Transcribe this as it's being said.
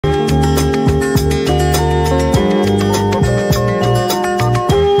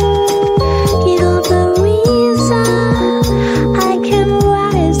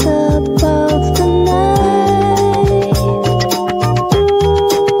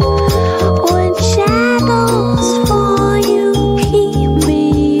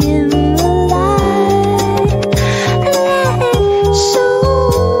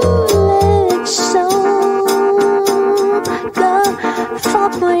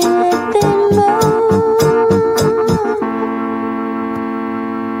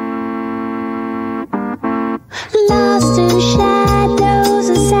Lost in shadows,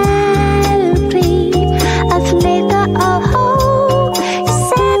 a silent plea, a flicker of hope. You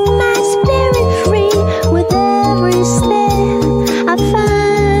set my spirit free. With every step, I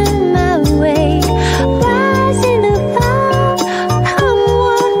find my way. Rising above, come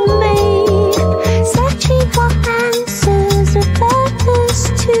what may. Searching for answers, a purpose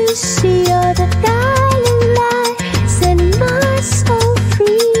to see. You're the guiding light, set my soul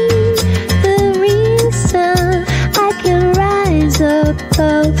free. The reason I can rise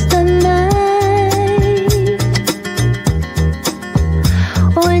above the night.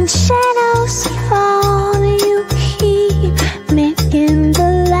 When shadows fall, you keep me in the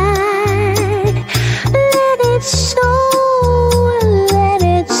light. Let it show, let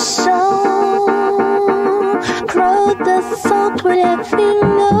it show. Grow the thought wherever you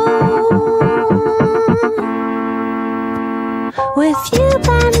know. With you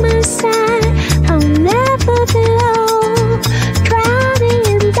by my side, I'll never be alone. Drowning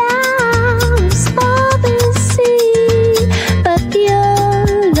in doubts for the sea, but your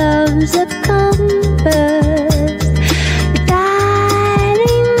love's a compass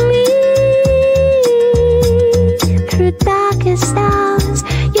guiding me through darkest hours.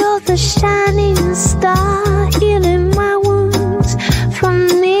 You're the shining star, healing my wounds from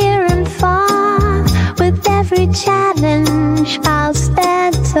near and far. With every challenge, I'll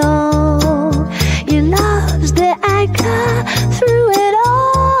stand tall. Your love's the anchor through it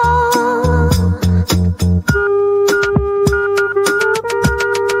all.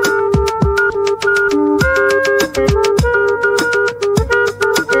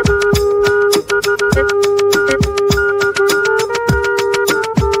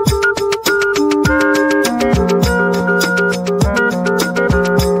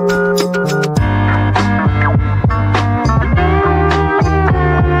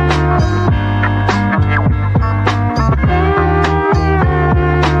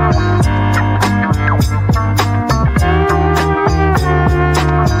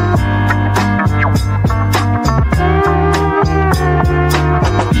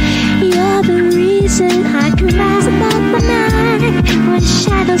 You're the reason I can rise above the night. When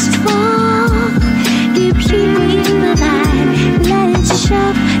shadows fall, you keep me in the light.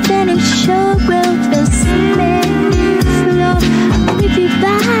 Let it show, grow